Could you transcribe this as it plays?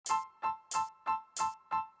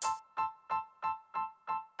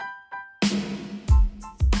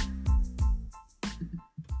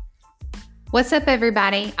What's up,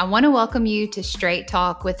 everybody? I want to welcome you to Straight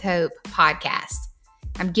Talk with Hope podcast.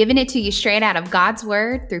 I'm giving it to you straight out of God's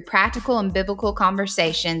Word through practical and biblical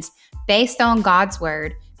conversations based on God's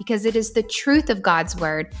Word, because it is the truth of God's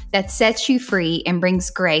Word that sets you free and brings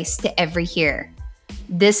grace to every hearer.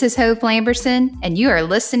 This is Hope Lamberson, and you are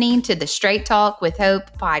listening to the Straight Talk with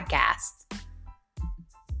Hope podcast.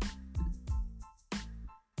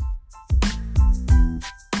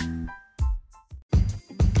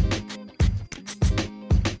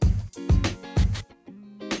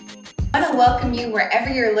 I want to welcome you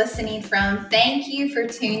wherever you're listening from. Thank you for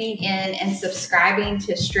tuning in and subscribing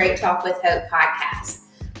to Straight Talk with Hope podcast.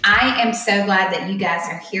 I am so glad that you guys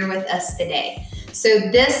are here with us today. So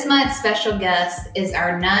this month's special guest is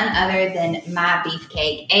our none other than My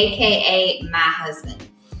Beefcake, aka my husband.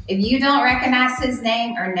 If you don't recognize his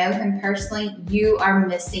name or know him personally, you are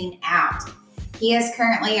missing out. He is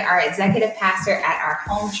currently our executive pastor at our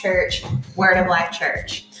home church, Word of Life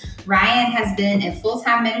Church. Ryan has been in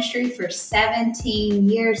full-time ministry for 17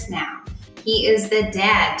 years now. He is the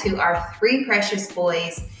dad to our 3 precious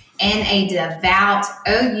boys and a devout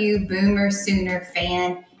OU Boomer Sooner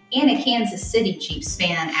fan and a Kansas City Chiefs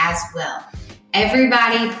fan as well.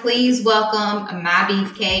 Everybody, please welcome My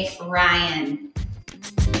Beefcake, Ryan.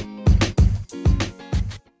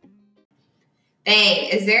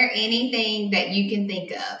 Babe, is there anything that you can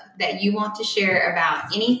think of that you want to share about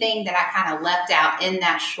anything that I kind of left out in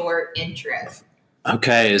that short intro?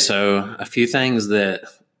 Okay, so a few things that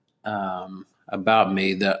about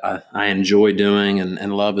me that I enjoy doing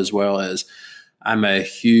and love, as well as I'm a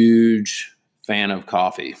huge fan of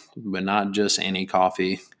coffee, but not just any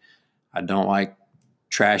coffee. I don't like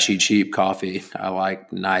trashy, cheap coffee. I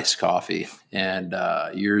like nice coffee. And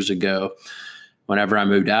years ago, whenever I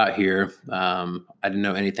moved out here, I didn't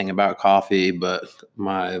know anything about coffee, but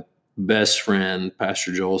my best friend,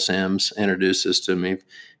 Pastor Joel Sims, introduced this to me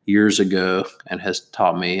years ago and has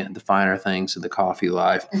taught me the finer things of the coffee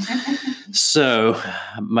life. So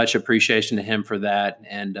much appreciation to him for that.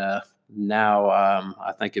 And now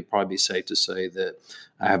I think it'd probably be safe to say that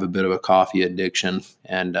I have a bit of a coffee addiction.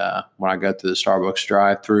 And when I go through the Starbucks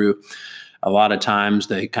drive-through, a lot of times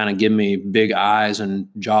they kind of give me big eyes and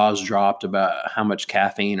jaws dropped about how much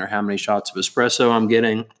caffeine or how many shots of espresso I'm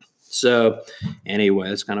getting. So anyway,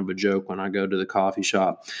 it's kind of a joke when I go to the coffee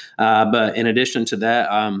shop. But in addition to that,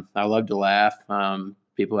 I love to laugh.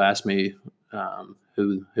 People ask me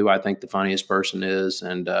who I think the funniest person is.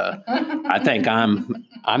 And I think I'm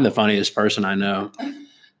the funniest person I know,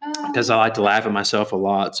 because I like to laugh at myself a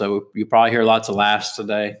lot. So you probably hear lots of laughs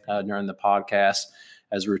today during the podcast,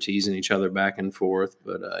 as we're teasing each other back and forth.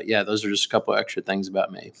 But yeah, those are just a couple extra things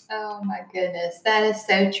about me. Oh my goodness. That is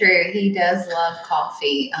so true. He does love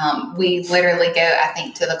coffee. We literally go, I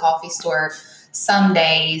think, to the coffee store some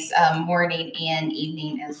days, morning and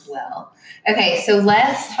evening as well. Okay, so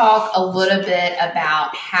let's talk a little bit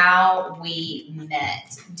about how we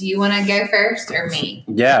met. Do you want to go first or me?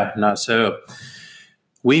 Yeah, no. So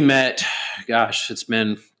we met, gosh, it's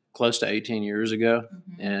been close to 18 years ago.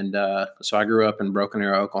 Mm-hmm. And so I grew up in Broken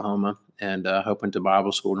Arrow, Oklahoma, and went to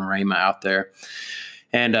Bible school in Rhema out there.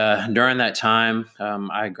 And during that time,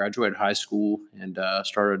 I graduated high school and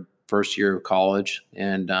started first year of college,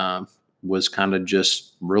 and was kind of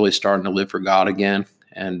just really starting to live for God again,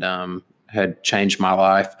 and had changed my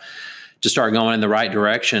life to start going in the right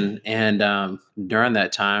direction. And during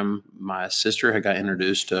that time, my sister had got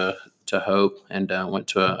introduced to Hope, and went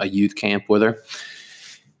to a youth camp with her.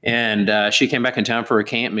 And she came back in town for a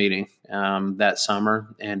camp meeting that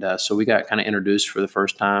summer. And so we got kind of introduced for the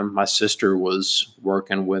first time. My sister was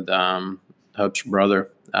working with Hope's brother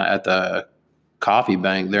at the coffee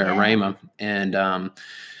bank there at Rhema. And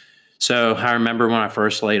so I remember when I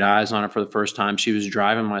first laid eyes on her for the first time, she was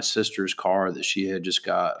driving my sister's car that she had just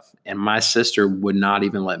got. And my sister would not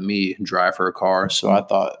even let me drive her car. So I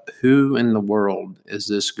thought, who in the world is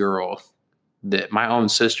this girl that my own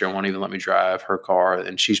sister won't even let me drive her car,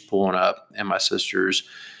 and she's pulling up in my sister's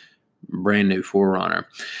brand new 4Runner.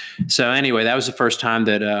 So anyway, that was the first time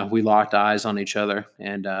that we locked eyes on each other.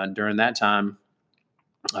 And during that time,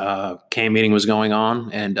 camp meeting was going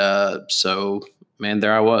on. And so, man,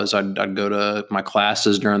 there I was. I'd go to my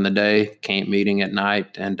classes during the day, camp meeting at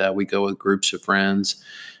night, and we go with groups of friends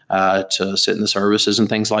to sit in the services and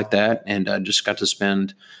things like that. And just got to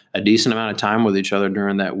spend a decent amount of time with each other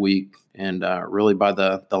during that week. And really by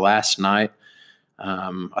the last night,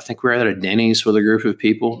 I think we were at a Denny's with a group of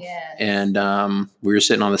people. Yes. And we were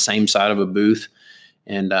sitting on the same side of a booth,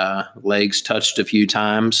 and legs touched a few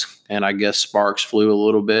times, and I guess sparks flew a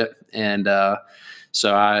little bit. And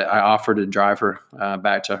so I offered to drive her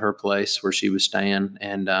back to her place where she was staying.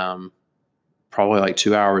 And probably like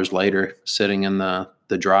 2 hours later, sitting in the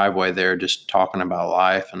driveway there, just talking about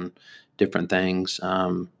life and different things.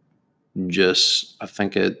 I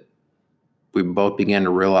think we both began to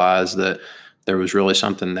realize that there was really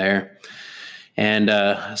something there. And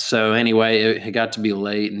so anyway, it got to be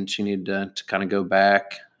late, and she needed to kind of go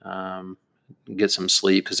back, get some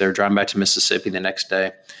sleep, because they were driving back to Mississippi the next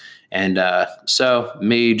day. And so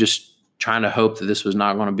me just trying to hope that this was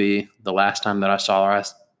not going to be the last time that I saw her, I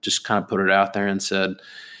just kind of put it out there and said,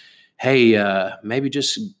 hey, maybe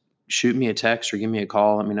just shoot me a text or give me a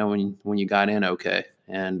call. Let me know when you got in okay.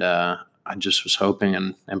 And I just was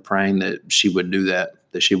hoping and praying that she would do that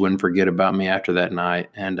she wouldn't forget about me after that night.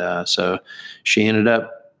 And so she ended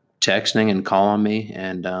up texting and calling me,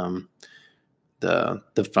 and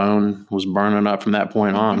the phone was burning up from that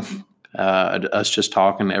point on, us just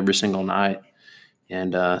talking every single night.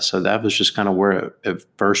 And so that was just kind of where it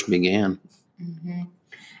first began. Mm-hmm.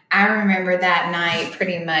 I remember that night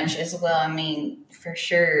pretty much as well. I mean, for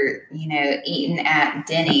sure, eating at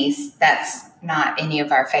Denny's, that's not any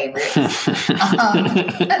of our favorites. Fast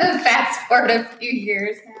forward a few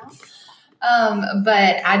years now.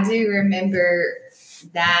 But I do remember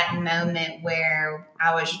that moment where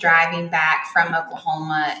I was driving back from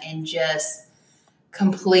Oklahoma and just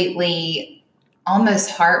completely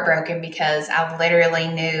almost heartbroken, because I literally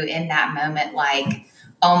knew in that moment, like,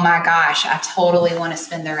 oh my gosh, I totally want to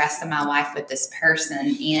spend the rest of my life with this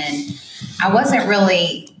person. And I wasn't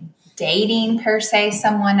really dating per se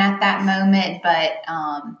someone at that moment, but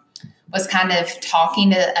was kind of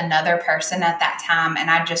talking to another person at that time.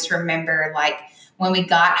 And I just remember, like, when we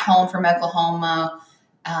got home from Oklahoma,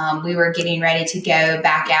 we were getting ready to go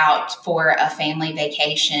back out for a family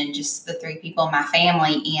vacation, just the 3 people in my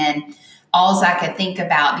family. And all I could think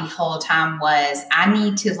about the whole time was, I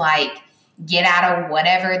need to, like, get out of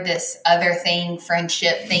whatever this other thing,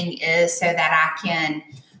 friendship thing is, so that I can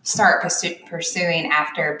start pursuing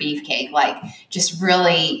after Beefcake. Like, just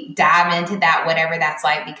really dive into that, whatever that's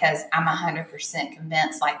like, because I'm 100%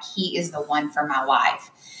 convinced, like, he is the one for my life.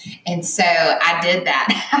 And so I did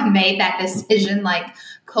that. I made that decision, like,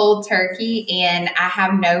 cold turkey, and I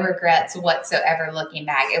have no regrets whatsoever looking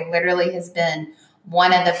back. It literally has been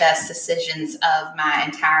one of the best decisions of my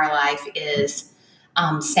entire life, is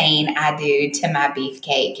saying I do to my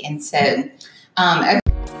Beefcake. And so,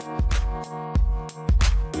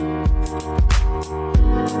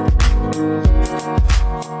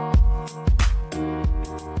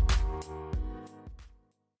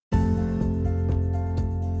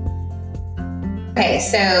 okay,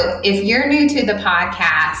 so if you're new to the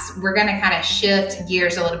podcast, we're going to kind of shift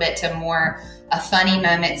gears a little bit to more a funny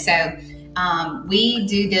moment. So we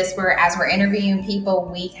do this where, as we're interviewing people,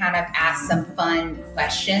 we kind of ask some fun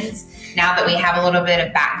questions now that we have a little bit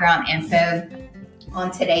of background info on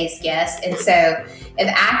today's guest. And so if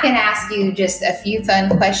I can ask you just a few fun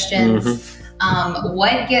questions,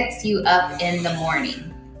 what gets you up in the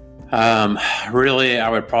morning? Really, I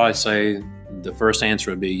would probably say the first answer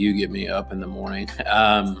would be, you get me up in the morning.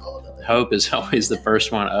 Hope is always the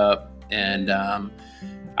first one up, and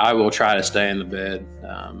I will try to stay in the bed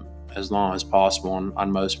as long as possible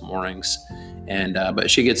on most mornings. And but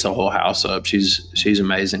she gets the whole house up. She's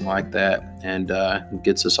amazing like that, and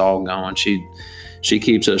gets us all going. She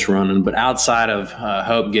keeps us running. But outside of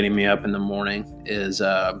Hope getting me up in the morning is,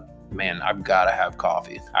 man, I've got to have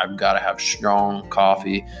coffee. I've got to have strong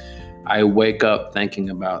coffee. I wake up thinking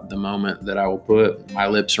about the moment that I will put my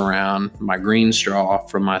lips around my green straw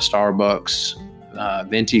from my Starbucks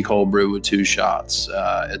venti cold brew with 2 shots.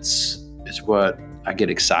 It's what I get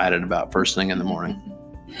excited about first thing in the morning.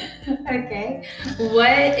 Okay.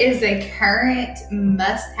 What is a current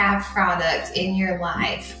must-have product in your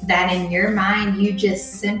life that in your mind you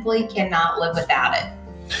just simply cannot live without it?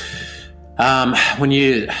 When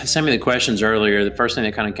you sent me the questions earlier, the first thing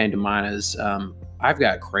that kind of came to mind is I've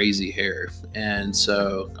got crazy hair. And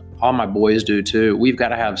so all my boys do too. We've got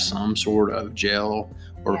to have some sort of gel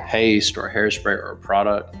or paste or hairspray or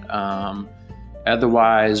product.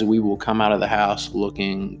 Otherwise, we will come out of the house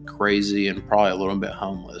looking crazy and probably a little bit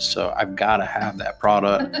homeless. So I've got to have that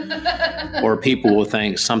product or people will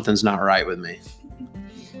think something's not right with me.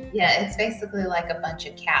 Yeah, it's basically like a bunch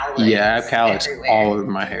of cowlicks. Yeah, I have cowlicks everywhere. all over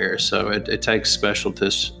my hair. So it takes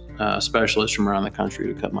specialists from around the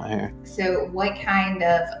country to cut my hair. So what kind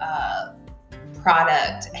of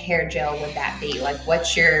product, hair gel would that be? Like,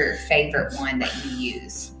 what's your favorite one that you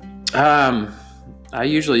use? I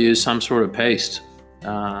usually use some sort of paste.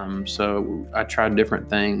 So I tried different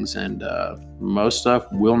things, and most stuff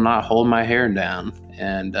will not hold my hair down.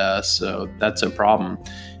 And so that's a problem.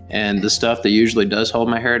 And the stuff that usually does hold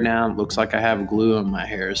my hair down looks like I have glue in my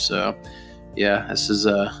hair. So yeah, this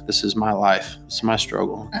is my life. It's my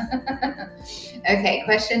struggle. Okay,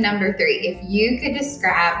 question number 3. If you could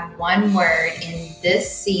describe one word in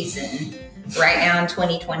this season, right now in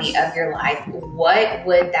 2020 of your life, what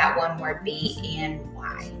would that one word be and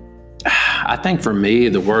why? I think for me,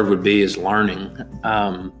 the word would be is learning.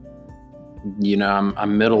 I'm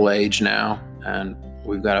middle-aged now, and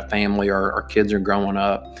we've got a family. Our kids are growing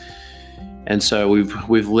up, and so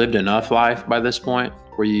we've lived enough life by this point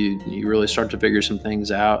where you really start to figure some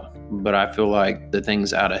things out. But I feel like the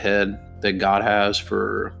things out ahead that God has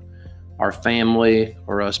for our family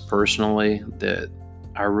or us personally, that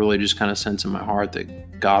I really just kind of sense in my heart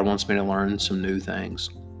that God wants me to learn some new things,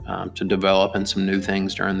 to develop in some new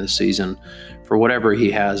things during this season for whatever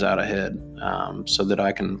He has out ahead, so that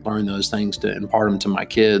I can learn those things to impart them to my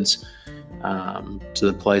kids, to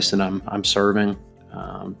the place that I'm serving,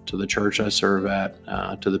 to the church I serve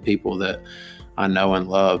at, to the people that I know and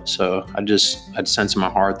love. So I'd sense in my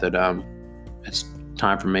heart that it's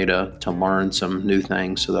time for me to learn some new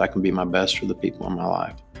things so that I can be my best for the people in my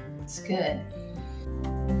life. That's good.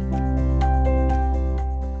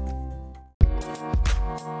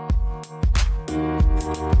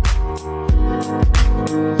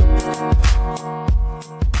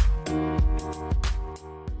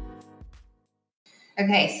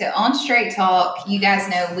 Okay, so on Straight Talk, you guys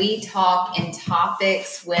know we talk in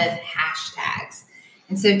topics with hashtags.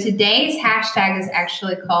 And so today's hashtag is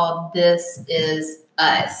actually called This Is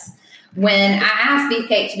Us. When I asked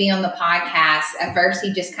Beefcake to be on the podcast, at first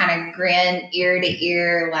he just kind of grinned ear to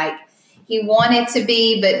ear like he wanted to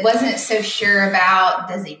be, but wasn't so sure about,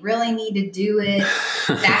 does he really need to do it,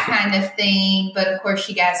 that kind of thing. But of course,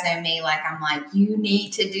 you guys know me, like I'm like, you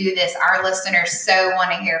need to do this. Our listeners so want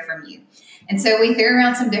to hear from you. And so we threw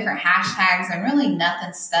around some different hashtags and really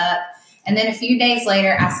nothing stuck. And then a few days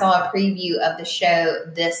later, I saw a preview of the show,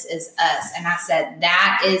 This Is Us. And I said,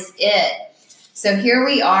 that is it. So here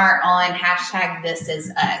we are on hashtag This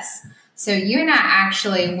Is Us. So you and I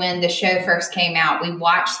actually, when the show first came out, we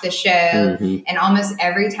watched the show. Mm-hmm. And almost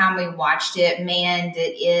every time we watched it, man,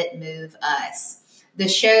 did it move us. The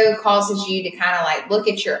show causes you to kind of like look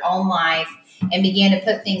at your own life and begin to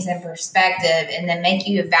put things in perspective and then make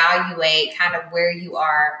you evaluate kind of where you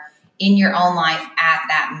are in your own life at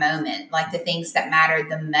that moment, like the things that matter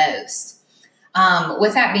the most.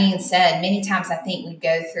 With that being said, many times I think we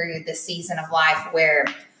go through the season of life where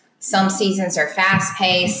some seasons are fast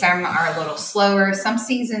paced, some are a little slower, some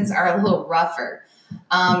seasons are a little rougher.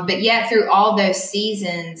 But yet through all those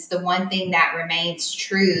seasons, the one thing that remains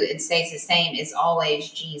true and stays the same is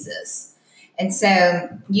always Jesus. And so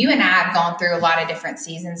you and I have gone through a lot of different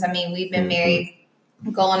seasons. I mean, we've been married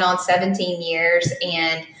going on 17 years,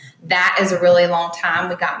 and that is a really long time.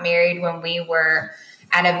 We got married when we were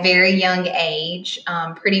at a very young age,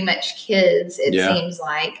 pretty much kids, it seems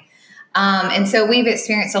like. And so we've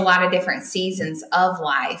experienced a lot of different seasons of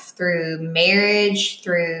life through marriage,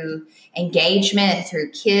 through engagement,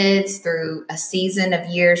 through kids, through a season of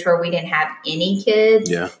years where we didn't have any kids,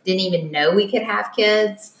 didn't even know we could have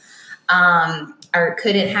kids. Or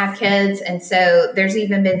couldn't have kids. And so there's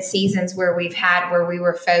even been seasons where we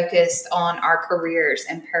were focused on our careers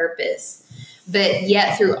and purpose. But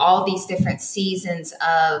yet through all these different seasons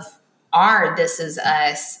of our This Is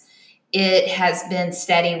Us, it has been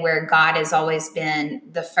steady where God has always been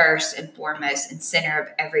the first and foremost and center of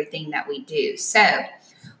everything that we do. So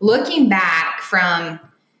looking back from,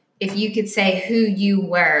 if you could say who you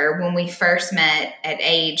were when we first met at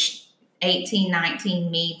age 18,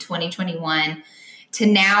 19, me, 2021, to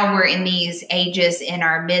now we're in these ages in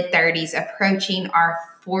our mid-30s, approaching our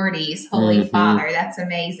 40s. Holy Father, that's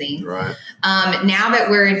amazing. Right. Now that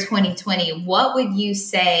we're in 2020, what would you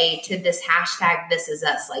say to this hashtag, This Is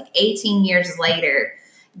Us? Like 18 years later,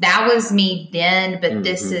 that was me then, but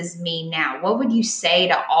this is me now. What would you say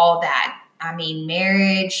to all that? I mean,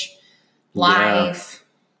 marriage, life.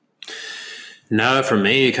 No, for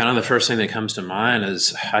me, kind of the first thing that comes to mind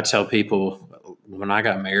is I tell people when I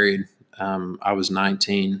got married, I was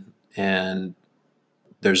 19, and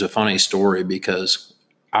there's a funny story because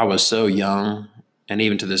I was so young, and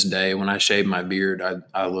even to this day, when I shave my beard,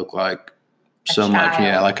 I look like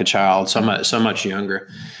like a child, so much younger,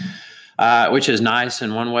 which is nice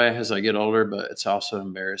in one way as I get older, but it's also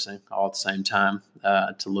embarrassing all at the same time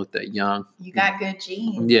to look that young. You got good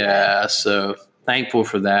genes. Yeah, so thankful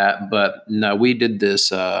for that. But no, we did this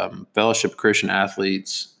Fellowship of Christian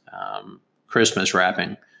Athletes Christmas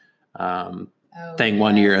wrapping thing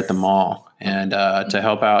one year at the mall, and to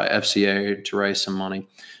help out FCA to raise some money.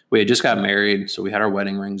 We had just got married, so we had our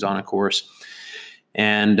wedding rings on, of course.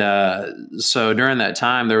 And so during that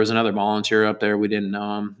time, there was another volunteer up there. We didn't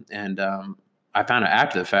know him. And I found out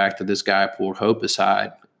after the fact that this guy pulled Hope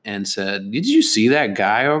aside and said, "Did you see that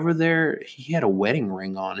guy over there? He had a wedding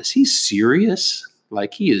ring on. Is he serious?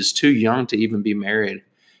 Like, he is too young to even be married."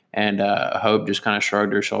 And Hope just kind of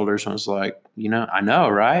shrugged her shoulders and was like, I know,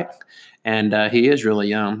 right? And he is really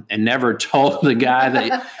young, and never told the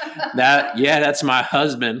guy that's my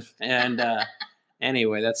husband. And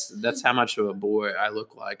anyway, that's how much of a boy I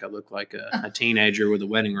look like. I look like a teenager with a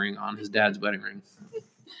wedding ring on, his dad's wedding ring.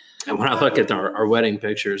 And when I look at our wedding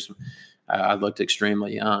pictures, I looked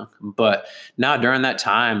extremely young. But now during that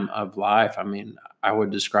time of life, I mean, I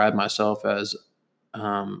would describe myself as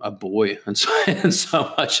a boy in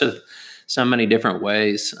so many different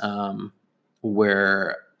ways,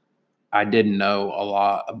 where I didn't know a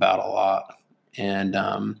lot about a lot. And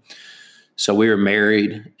so we were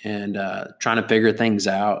married and trying to figure things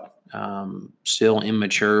out, still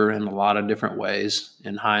immature in a lot of different ways.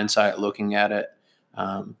 In hindsight, looking at it,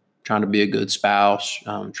 trying to be a good spouse,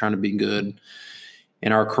 trying to be good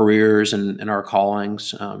in our careers and in our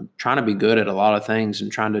callings, trying to be good at a lot of things and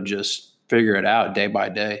trying to just figure it out day by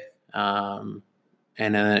day. And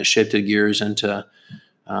then it shifted gears into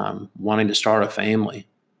wanting to start a family.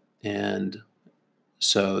 And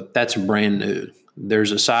so that's brand new.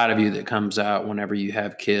 There's a side of you that comes out whenever you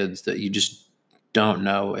have kids that you just don't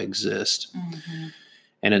know exist. Mm-hmm.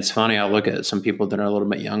 And it's funny, I look at some people that are a little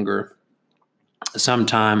bit younger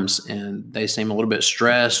sometimes, and they seem a little bit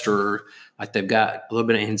stressed or like they've got a little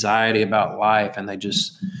bit of anxiety about life, and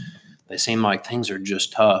they seem like things are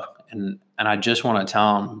just tough. And I just want to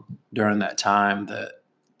tell them during that time that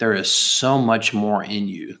there is so much more in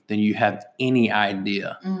you than you have any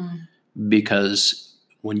idea. Because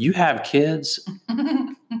when you have kids,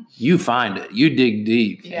 you find it, you dig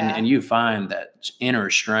deep, and you find that inner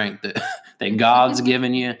strength that God's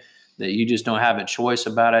given you, that you just don't have a choice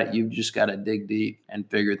about it. You've just got to dig deep and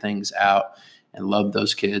figure things out and love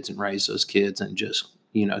those kids and raise those kids and just,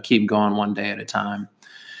 keep going one day at a time.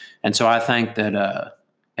 And so I think that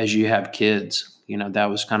as you have kids, that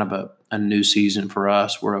was kind of a new season for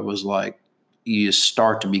us where it was like you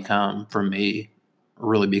start to become, for me,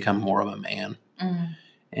 really become more of a man. Mm.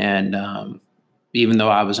 And even though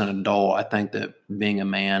I was an adult, I think that being a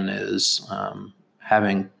man is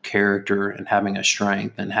having character and having a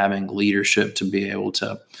strength and having leadership to be able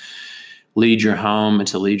to lead your home and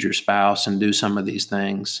to lead your spouse and do some of these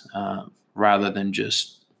things rather than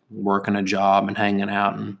just working a job and hanging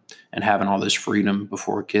out and having all this freedom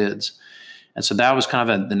before kids. And so that was kind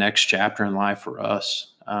of the next chapter in life for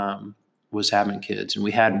us, was having kids. And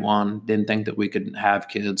we had one, didn't think that we could have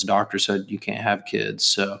kids. Doctor said you can't have kids.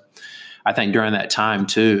 So I think during that time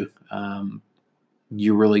too,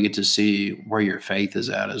 you really get to see where your faith is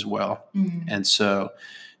at as well. Mm-hmm. And so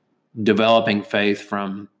developing faith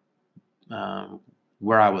from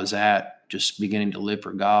where I was at, just beginning to live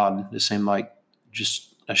for God, it seemed like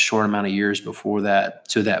just a short amount of years before that,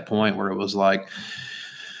 to that point where it was like,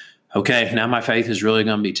 okay, now my faith is really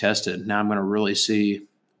going to be tested. Now I'm going to really see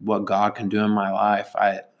what God can do in my life.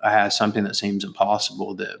 I have something that seems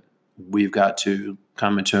impossible that we've got to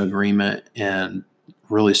come into agreement and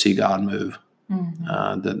really see God move.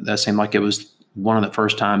 Mm-hmm. That seemed like it was one of the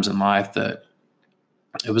first times in life that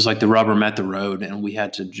it was like the rubber met the road and we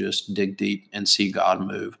had to just dig deep and see God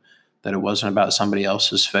move, that it wasn't about somebody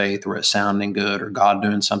else's faith or it sounding good or God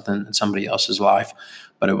doing something in somebody else's life,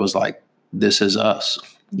 but it was like, this is us.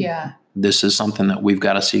 Yeah. This is something that we've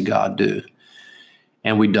got to see God do.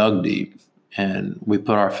 And we dug deep and we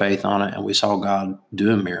put our faith on it and we saw God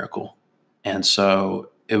do a miracle. And so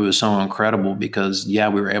it was so incredible because, we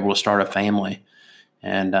were able to start a family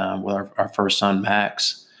and with our first son,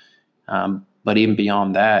 Max. But even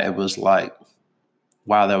beyond that, it was like,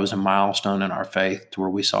 wow, that was a milestone in our faith to where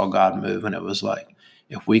we saw God move. And it was like,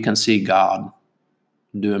 if we can see God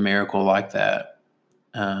do a miracle like that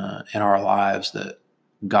in our lives, that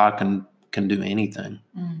God can do anything.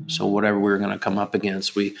 Mm-hmm. So whatever we were going to come up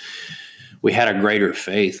against, we had a greater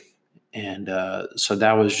faith. And so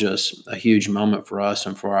that was just a huge moment for us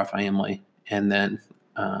and for our family. And then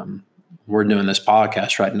we're doing this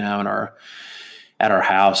podcast right now at our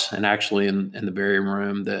house, and actually in the very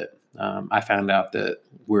room that I found out that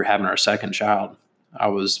we were having our second child. I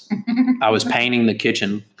was painting the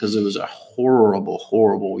kitchen because it was a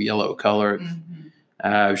horrible yellow color. Mm-hmm.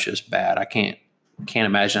 It was just bad. I can't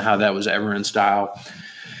imagine how that was ever in style.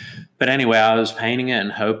 But anyway, I was painting it,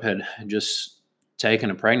 and Hope had just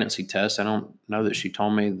taken a pregnancy test. I don't know that she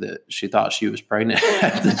told me that she thought she was pregnant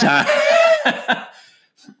at the time.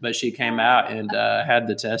 But she came out and had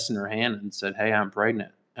the test in her hand and said, "Hey, I'm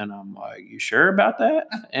pregnant." And I'm like, "You sure about that?"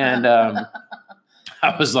 And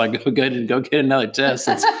I was like, go get another test.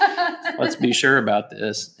 let's be sure about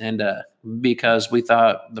this. And because we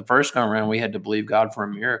thought the first go around, we had to believe God for a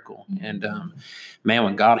miracle. And man,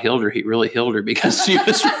 when God healed her, he really healed her because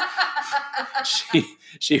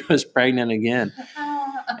she was pregnant again.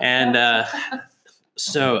 And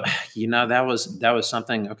so, that was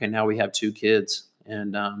something. Okay, now we have 2 kids.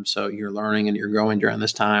 And so you're learning and you're growing during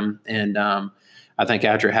this time. And I think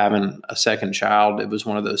after having a second child, it was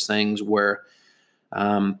one of those things where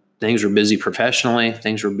things were busy professionally,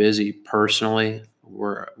 things were busy personally.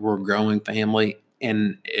 We're a growing family.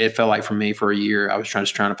 And it felt like for me for a year, I was trying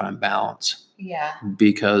to find balance. Yeah.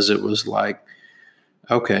 Because it was like,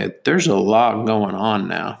 okay, there's a lot going on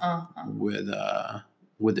now with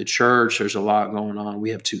the church. There's a lot going on.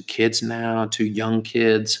 We have 2 kids now, 2 young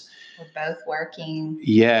kids. We're both working.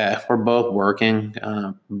 Yeah, we're both working,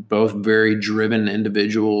 both very driven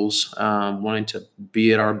individuals, wanting to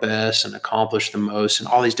be at our best and accomplish the most and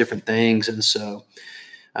all these different things. And so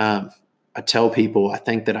I tell people, I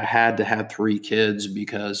think that I had to have 3 kids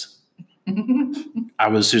because I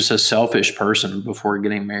was just a selfish person before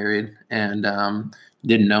getting married and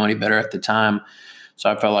didn't know any better at the time. So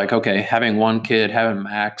I felt like, okay, having 1 kid, having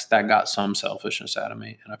Max, that got some selfishness out of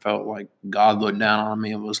me. And I felt like God looked down on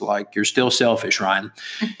me and was like, you're still selfish, Ryan.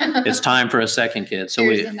 It's time for a second kid. So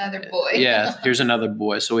here's another boy. Yeah, here's another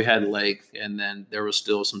boy. So we had Lake, and then there was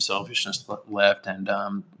still some selfishness left.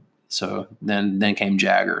 And so then came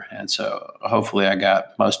Jagger. And so hopefully I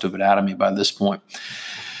got most of it out of me by this point.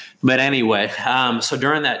 But anyway, so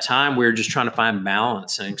during that time, we were just trying to find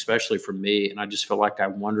balance, and especially for me. And I just feel like I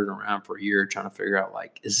wandered around for a year trying to figure out,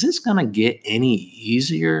 like, is this going to get any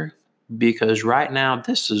easier? Because right now,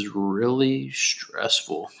 this is really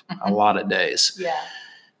stressful a lot of days.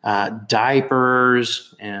 Yeah.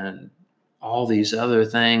 Diapers and all these other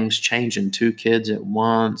things, changing 2 kids at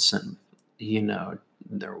once. And,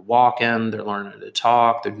 they're walking, they're learning to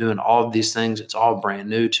talk, they're doing all of these things. It's all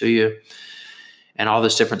brand new to you. And all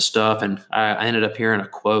this different stuff. And I ended up hearing a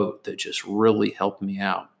quote that just really helped me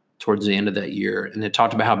out towards the end of that year. And it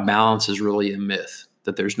talked about how balance is really a myth,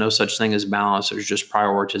 that there's no such thing as balance. There's just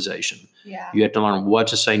prioritization. Yeah. You have to learn what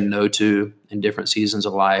to say no to in different seasons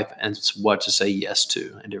of life and what to say yes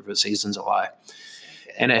to in different seasons of life.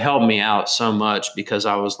 And it helped me out so much because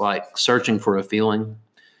I was like searching for a feeling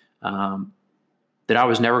that I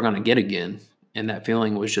was never going to get again. And that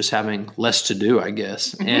feeling was just having less to do, I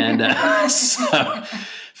guess. And so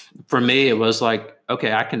for me, it was like,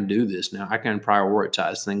 okay, I can do this now. I can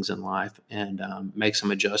prioritize things in life and make some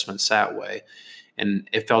adjustments that way. And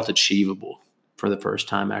it felt achievable for the first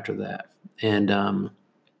time after that. And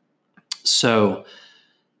so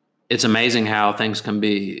it's amazing how things can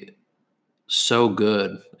be so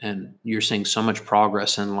good and you're seeing so much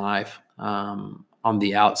progress in life on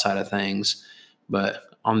the outside of things. But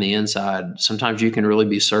on the inside, sometimes you can really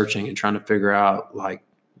be searching and trying to figure out, like,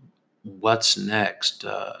 what's next?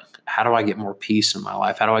 How do I get more peace in my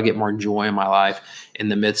life? How do I get more joy in my life in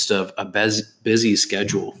the midst of a busy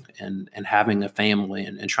schedule and having a family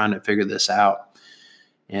and trying to figure this out?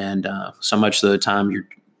 And so much of the time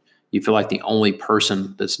you feel like the only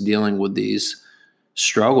person that's dealing with these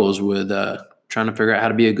struggles with trying to figure out how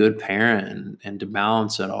to be a good parent and to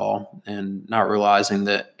balance it all, and not realizing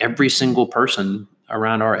that every single person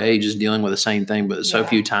around our age is dealing with the same thing, but so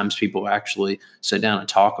few times people actually sit down and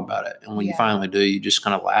talk about it. And when you finally do, you just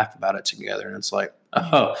kind of laugh about it together. And it's like,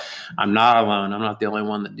 oh, I'm not alone. I'm not the only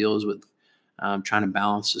one that deals with trying to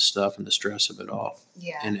balance the stuff and the stress of it all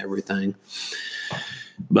and everything.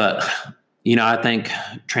 But, I think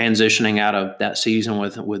transitioning out of that season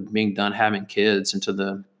with being done having kids into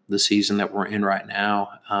the season that we're in right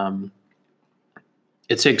now,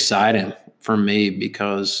 it's exciting for me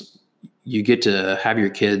because you get to have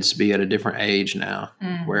your kids be at a different age now,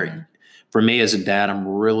 where for me as a dad, I'm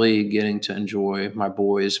really getting to enjoy my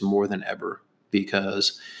boys more than ever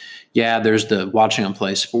because, there's the watching them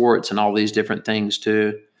play sports and all these different things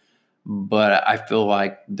too. But I feel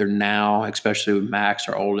like they're now, especially with Max,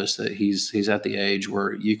 our oldest, that he's at the age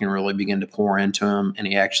where you can really begin to pour into him and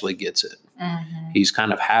he actually gets it. He's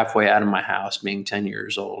kind of halfway out of my house being 10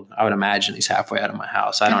 years old. I would imagine he's halfway out of my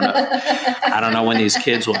house. I don't know. I don't know when these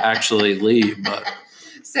kids will actually leave, but.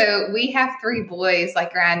 So we have 3 boys,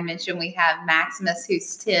 like Ryan mentioned. We have Maximus,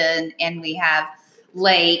 who's 10, and we have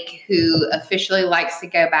Lake, who officially likes to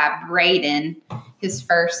go by Braden, his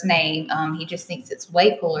first name. He just thinks it's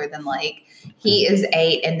way cooler than Lake. He is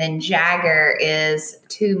 8, and then Jagger is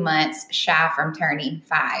 2 months shy from turning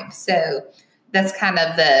 5. So that's kind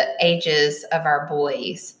of the ages of our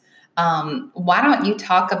boys. Why don't you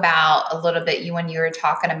talk about a little bit, when you were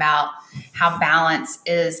talking about how balance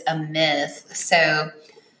is a myth. So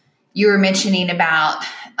you were mentioning about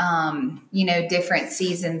different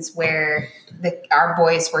seasons where our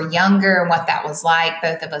boys were younger and what that was like,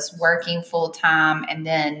 both of us working full time. And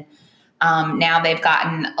then now they've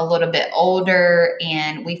gotten a little bit older,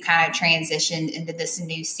 and we've kind of transitioned into this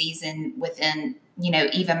new season within,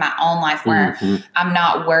 even my own life where I'm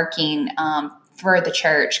not working for the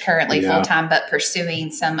church currently full time, but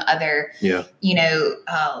pursuing some other,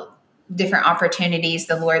 different opportunities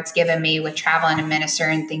the Lord's given me with traveling and minister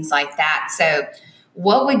and things like that. So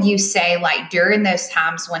what would you say, like during those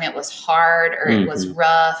times when it was hard or it was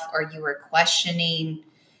rough or you were questioning,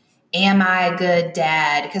 am I a good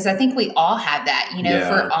dad? Because I think we all have that. If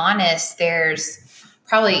we're honest, there's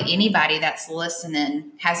probably anybody that's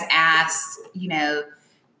listening has asked,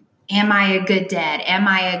 am I a good dad? Am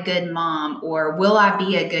I a good mom? Or will I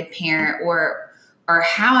be a good parent? Or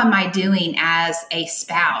how am I doing as a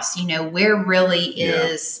spouse? Where really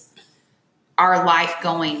is our life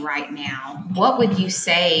going right now? What would you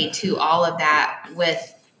say to all of that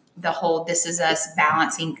with the whole "this is us"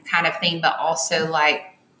 balancing kind of thing, but also like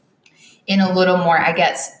in a little more, I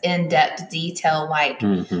guess, in-depth detail, like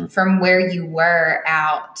from where you were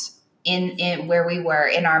out in where we were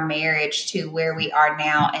in our marriage to where we are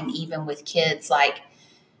now, and even with kids, like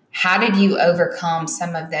how did you overcome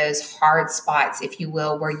some of those hard spots, if you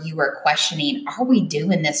will, where you were questioning, are we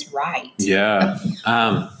doing this right? Yeah.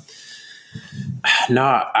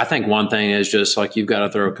 No, I think one thing is just like you've got to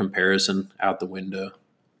throw comparison out the window.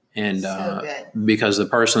 And because the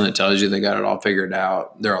person that tells you they got it all figured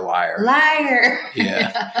out, they're a liar.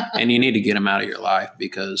 Yeah. And you need to get them out of your life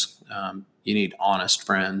because you need honest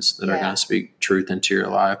friends that are going to speak truth into your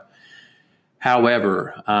life.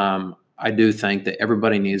 However, I do think that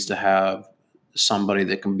everybody needs to have somebody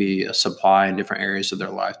that can be a supply in different areas of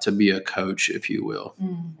their life, to be a coach, if you will,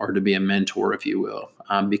 or to be a mentor, if you will,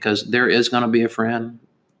 because there is going to be a friend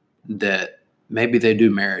that maybe they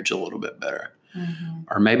do marriage a little bit better.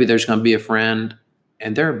 Or maybe there's going to be a friend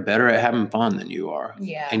and they're better at having fun than you are.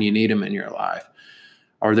 And you need them in your life.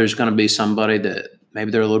 Or there's going to be somebody that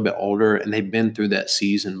maybe they're a little bit older and they've been through that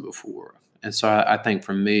season before. And so I think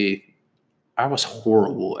for me, I was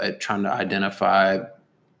horrible at trying to identify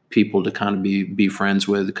people to kind of be friends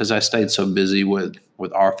with, because I stayed so busy with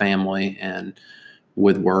our family and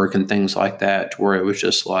with work and things like that, to where it was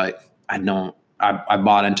just like, I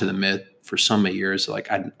bought into the myth for so many years.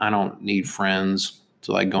 Like I don't need friends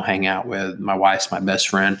to like go hang out with. My wife's my best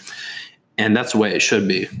friend. And that's the way it should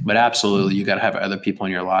be. But absolutely, you got to have other people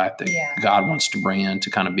in your life that God wants to bring in to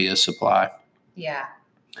kind of be a supply. Yeah.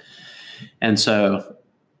 And so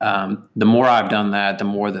the more I've done that, the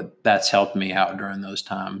more that's helped me out during those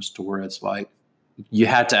times, to where it's like you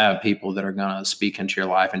had to have people that are going to speak into your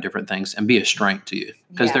life and different things and be a strength to you.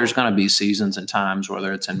 Because there's going to be seasons and times,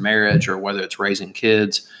 whether it's in marriage or whether it's raising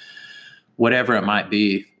kids, whatever it might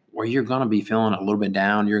be, where you're going to be feeling a little bit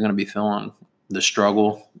down. You're going to be feeling the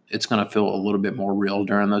struggle. It's going to feel a little bit more real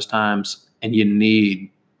during those times. And you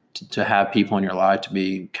need to have people in your life to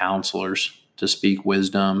be counselors, to speak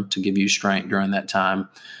wisdom, to give you strength during that time,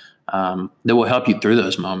 that will help you through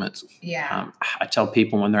those moments. I tell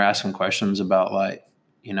people when they're asking questions about like,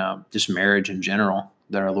 just marriage in general,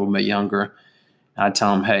 that are a little bit younger, I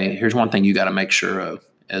tell them, hey, here's one thing you got to make sure of,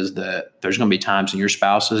 is that there's going to be times when your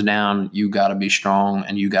spouse is down. You got to be strong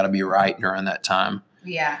and you got to be right during that time.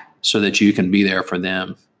 So that you can be there for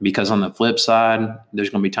them. Because on the flip side, there's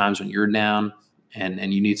going to be times when you're down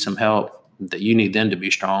and you need some help, that you need them to be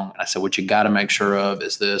strong. And I said, what you got to make sure of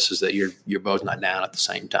is that you're both not down at the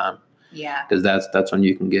same time. Because that's when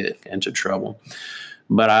you can get into trouble.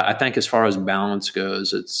 But I think as far as balance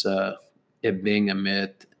goes, it's it being a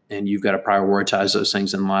myth, and you've got to prioritize those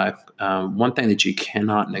things in life. One thing that you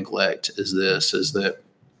cannot neglect is that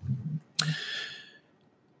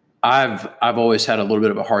I've always had a little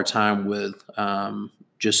bit of a hard time with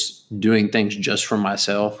just doing things just for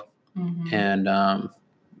myself. And I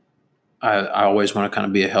always want to kind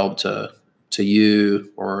of be a help to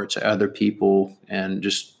you or to other people, and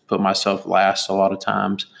just put myself last a lot of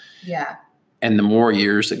times. And the more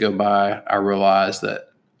years that go by, I realize that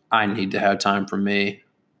I need to have time for me.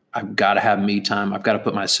 I've got to have me time. I've got to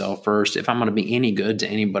put myself first if I'm going to be any good to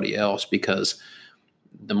anybody else, because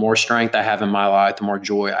the more strength I have in my life, the more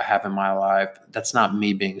joy I have in my life. That's not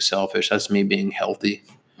me being selfish. That's me being healthy.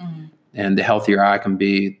 And the healthier I can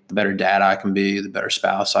be, the better dad I can be, the better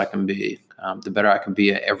spouse I can be, the better I can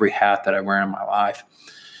be at every hat that I wear in my life.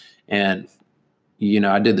 And,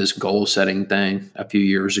 I did this goal setting thing a few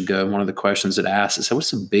years ago. One of the questions that I asked, I said,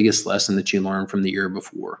 what's the biggest lesson that you learned from the year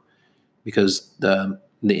before? Because the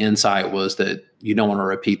the insight was that you don't want to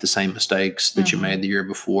repeat the same mistakes that you made the year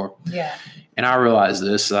before. Yeah. And I realized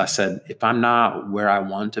this. I said, if I'm not where I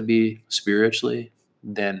want to be spiritually,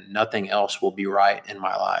 then nothing else will be right in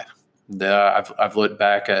my life. I've looked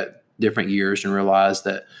back at different years and realized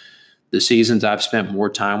that the seasons I've spent more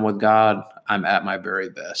time with God, I'm at my very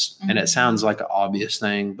best. And it sounds like an obvious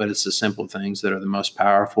thing, but it's the simple things that are the most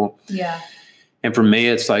powerful. Yeah. And for me,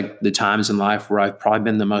 it's like the times in life where I've probably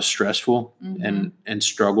been the most stressful and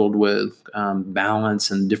struggled with balance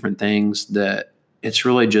and different things, that it's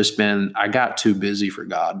really just been, I got too busy for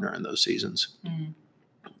God during those seasons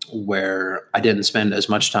where I didn't spend as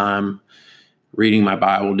much time reading my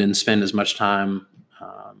Bible, didn't spend as much time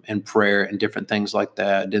in prayer and different things like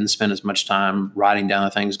that, didn't spend as much time writing down the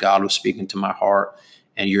things God was speaking to my heart.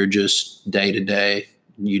 And you're just day to day,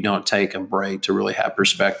 you don't take a break to really have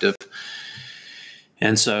perspective.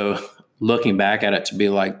 And so looking back at it to be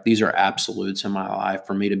like, these are absolutes in my life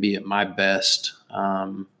for me to be at my best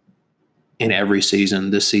in every season,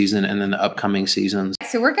 this season, and then the upcoming seasons.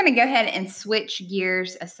 So we're going to go ahead and switch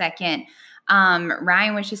gears a second.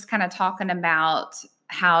 Ryan was just kind of talking about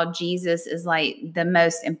how Jesus is like the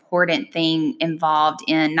most important thing involved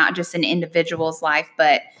in not just an individual's life,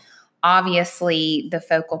 but obviously the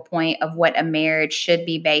focal point of what a marriage should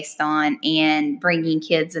be based on, and bringing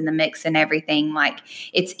kids in the mix and everything. Like,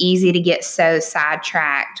 it's easy to get so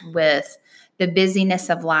sidetracked with the busyness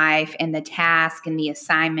of life and the task and the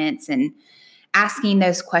assignments, and asking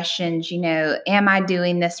those questions, am I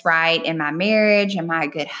doing this right in my marriage? Am I a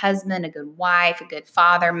good husband, a good wife, a good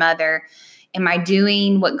father, mother? Am I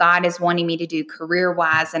doing what God is wanting me to do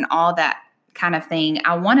career-wise and all that kind of thing?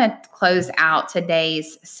 I want to close out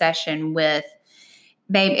today's session with,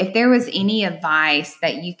 babe, if there was any advice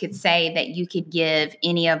that you could say that you could give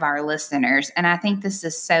any of our listeners. And I think this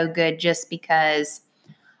is so good just because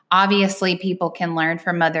obviously people can learn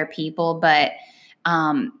from other people, but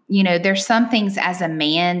there's some things as a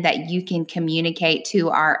man that you can communicate to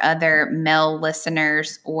our other male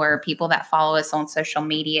listeners or people that follow us on social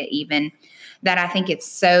media even, that I think it's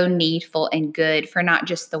so needful and good for not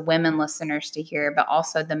just the women listeners to hear, but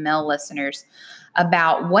also the male listeners,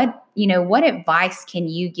 about what advice can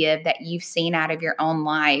you give that you've seen out of your own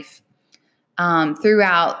life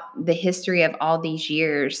throughout the history of all these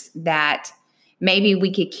years that maybe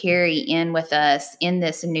we could carry in with us in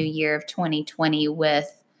this new year of 2020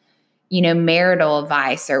 with, marital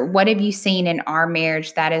advice, or what have you seen in our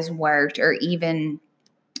marriage that has worked, or even,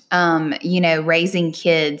 raising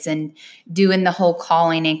kids and doing the whole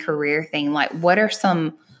calling and career thing. Like, what are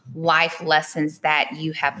some life lessons that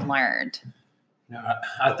you have learned?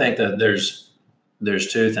 I think that there's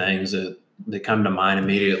two things that come to mind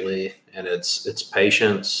immediately, and it's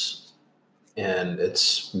patience and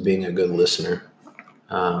it's being a good listener,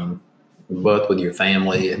 both with your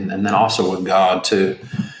family and then also with God too.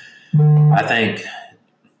 I think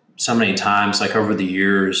so many times, like over the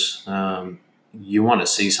years, you want to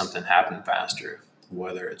see something happen faster,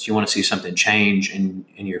 whether it's you want to see something change in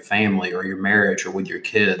your family or your marriage or with your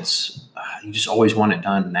kids. You just always want it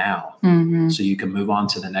done now so you can move on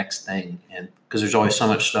to the next thing. And because there's always so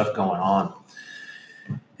much stuff going on.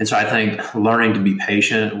 And so I think learning to be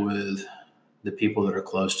patient with the people that are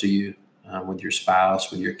close to you, with your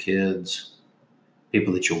spouse, with your kids,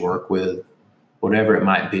 people that you work with, whatever it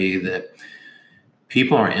might be, that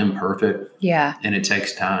people are imperfect. Yeah. And it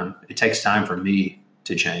takes time. It takes time for me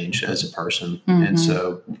to change as a person. And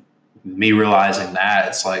so me realizing that,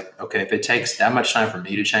 it's like, okay, if it takes that much time for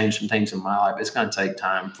me to change some things in my life, it's going to take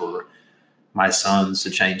time for my sons to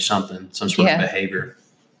change some sort of behavior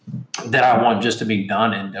that I want just to be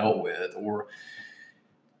done and dealt with. Or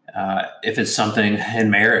if it's something in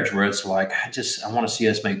marriage where it's like, I want to see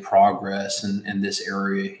us make progress in this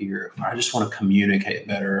area here. I just want to communicate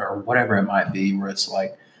better, or whatever it might be, where it's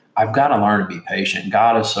like, I've got to learn to be patient.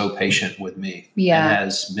 God is so patient with me and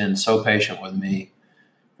has been so patient with me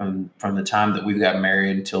from the time that we've got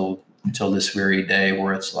married until this very day,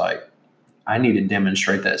 where it's like, I need to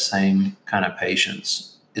demonstrate that same kind of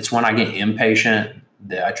patience. It's when I get impatient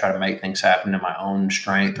that I try to make things happen in my own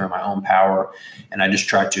strength or my own power. And I just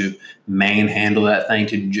try to manhandle that thing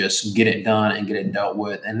to just get it done and get it dealt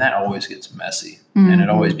with. And that always gets messy. And it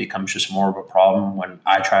always becomes just more of a problem when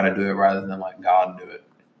I try to do it rather than let God do it.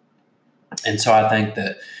 And so I think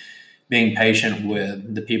that being patient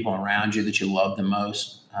with the people around you that you love the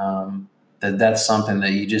most, that's something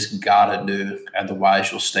that you just got to do. Otherwise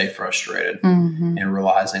you'll stay frustrated and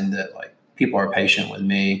realizing that, like, people are patient with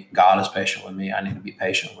me. God is patient with me. I need to be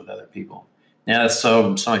patient with other people. Now, that's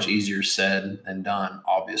so much easier said than done,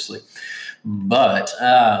 obviously. But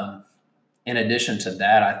in addition to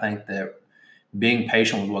that, I think that being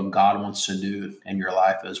patient with what God wants to do in your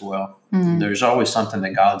life as well. Mm-hmm. There's always something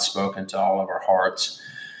that God's spoken to all of our hearts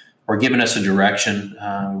or given us a direction,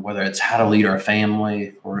 whether it's how to lead our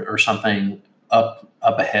family or something up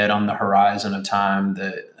ahead on the horizon of time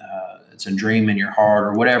that it's a dream in your heart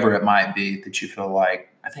or whatever it might be that you feel like,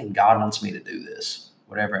 I think God wants me to do this,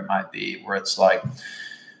 whatever it might be, where it's like,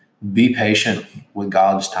 be patient with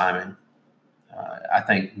God's timing. I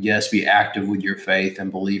think, yes, be active with your faith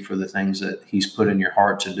and believe for the things that he's put in your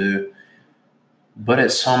heart to do. But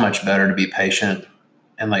it's so much better to be patient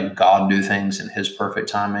and let God do things in his perfect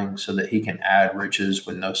timing so that he can add riches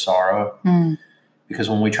with no sorrow. Mm. Because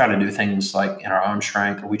when we try to do things like in our own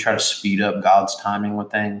strength, or we try to speed up God's timing with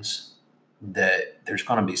things, that there's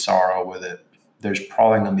going to be sorrow with it. There's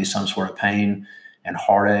probably going to be some sort of pain and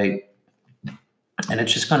heartache. And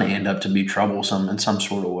it's just going to end up to be troublesome in some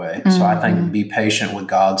sort of way. Mm-hmm. So I think be patient with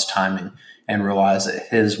God's timing and realize that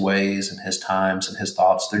his ways and his times and his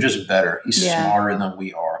thoughts, they're just better. He's smarter than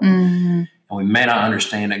we are. Mm-hmm. And we may not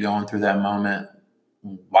understand it going through that moment,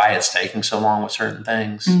 why it's taking so long with certain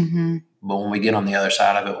things. Mm-hmm. But when we get on the other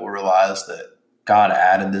side of it, we'll realize that God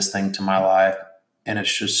added this thing to my life and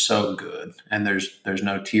it's just so good. And there's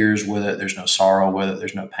no tears with it. There's no sorrow with it.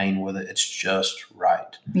 There's no pain with it. It's just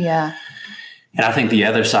right. Yeah. And I think the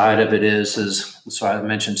other side of it is so I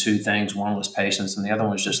mentioned two things. One was patience and the other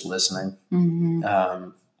one was just listening. Mm-hmm.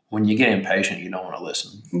 When you get impatient, you don't want to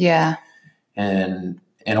listen. Yeah. And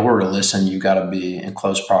in order to listen, you've got to be in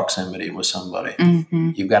close proximity with somebody.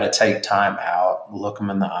 Mm-hmm. You've got to take time out, look them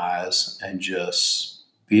in the eyes, and just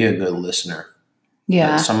be a good listener.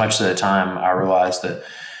 Yeah. But so much of the time, I realize that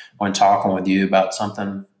when talking with you about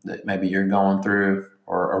something that maybe you're going through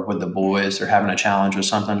or with the boys, they're having a challenge with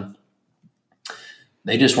something,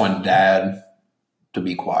 they just want dad to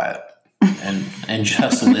be quiet and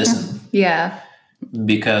just listen. Yeah.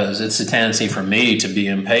 Because it's a tendency for me to be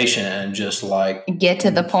impatient and just like get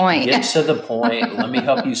to the point. Let me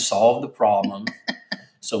help you solve the problem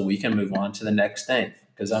so we can move on to the next thing.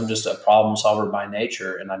 Because I'm just a problem solver by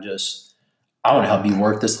nature, and I want to help you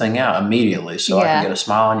work this thing out immediately so I can get a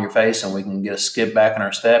smile on your face and we can get a skip back in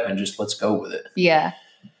our step and just let's go with it. Yeah.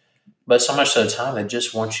 But so much of the time, they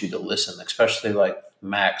just want you to listen, especially like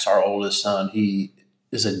Max, our oldest son. He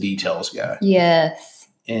is a details guy. Yes.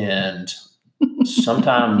 And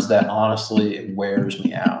sometimes that honestly wears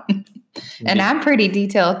me out. And I'm pretty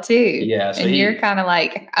detailed too. Yeah. So and you're kind of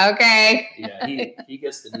like, okay. Yeah, he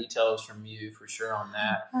gets the details from you for sure on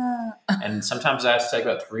that. And sometimes I have to take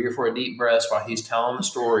about 3 or 4 deep breaths while he's telling the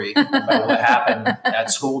story about what happened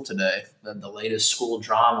at school today, the latest school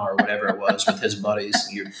drama or whatever it was with his buddies.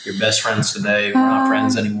 Your best friends today, we're not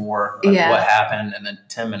friends anymore. What happened? And then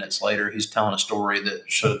 10 minutes later, he's telling a story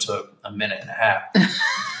that should have took a minute and a half.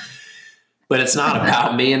 But it's not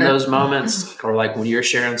about me in those moments, or like when you're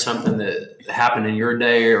sharing something that happened in your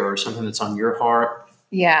day or something that's on your heart.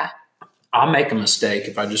 Yeah. I'll make a mistake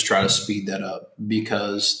if I just try to speed that up,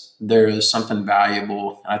 because there is something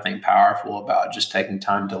valuable, I think powerful about just taking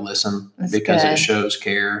time to listen. That's because good. It shows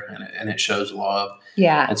care and it shows love.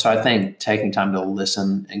 Yeah. And so I think taking time to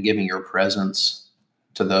listen and giving your presence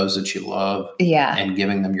to those that you love and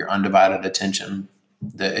giving them your undivided attention,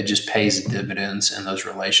 that it just pays dividends in those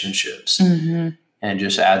relationships and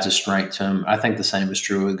just adds a strength to them. I think the same is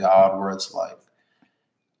true with God, where it's like,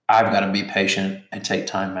 I've got to be patient and take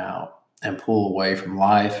time out and pull away from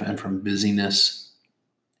life and from busyness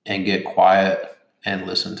and get quiet and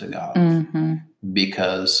listen to God,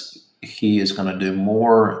 because he is going to do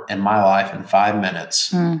more in my life in 5 minutes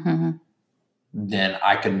than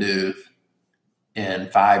I could do in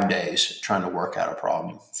 5 days trying to work out a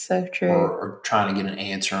problem. So true. Or trying to get an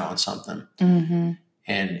answer on something.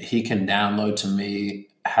 And he can download to me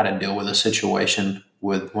how to deal with a situation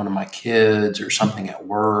with one of my kids or something at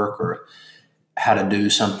work, or how to do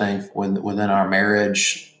something within our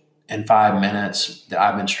marriage in 5 minutes that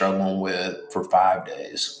I've been struggling with for 5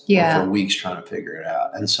 days or for weeks trying to figure it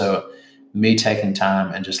out. And so me taking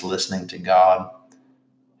time and just listening to God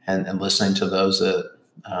and listening to those that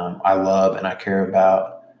I love and I care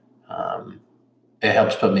about, it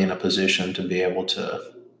helps put me in a position to be able to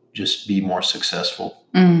just be more successful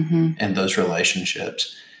in those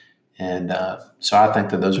relationships. And so I think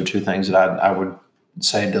that those are two things that I would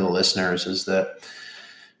say to the listeners, is that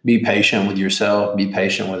be patient with yourself, be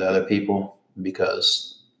patient with other people,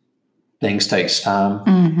 because things takes time.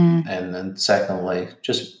 And then secondly,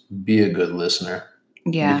 just be a good listener,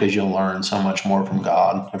 because you'll learn so much more from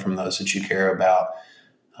God and from those that you care about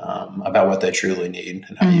what they truly need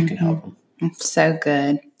and how you can help them. So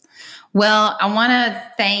good. Well, I want to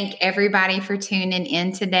thank everybody for tuning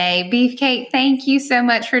in today. Beefcake, thank you so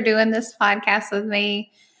much for doing this podcast with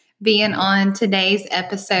me, being on today's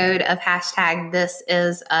episode of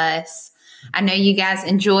 #ThisIsUs. I know you guys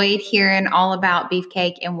enjoyed hearing all about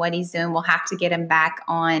Beefcake and what he's doing. We'll have to get him back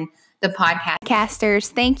on the podcasters.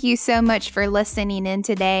 Thank you so much for listening in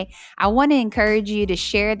today. I want to encourage you to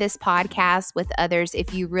share this podcast with others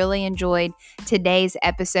if you really enjoyed today's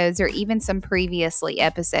episodes or even some previously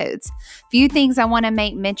episodes. Few things I want to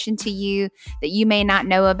make mention to you that you may not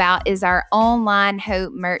know about is our online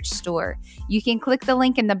Hope merch store. You can click the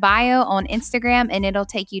link in the bio on Instagram and it'll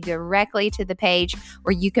take you directly to the page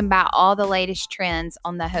where you can buy all the latest trends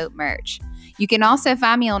on the Hope merch. You can also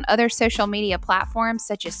find me on other social media platforms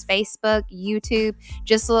such as Facebook, YouTube.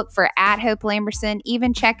 Just look for @HopeLamberson.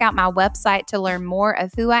 Even check out my website to learn more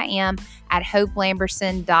of who I am at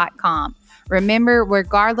hopelamberson.com. Remember,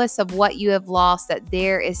 regardless of what you have lost, that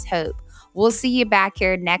there is hope. We'll see you back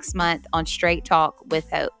here next month on Straight Talk with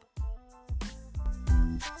Hope.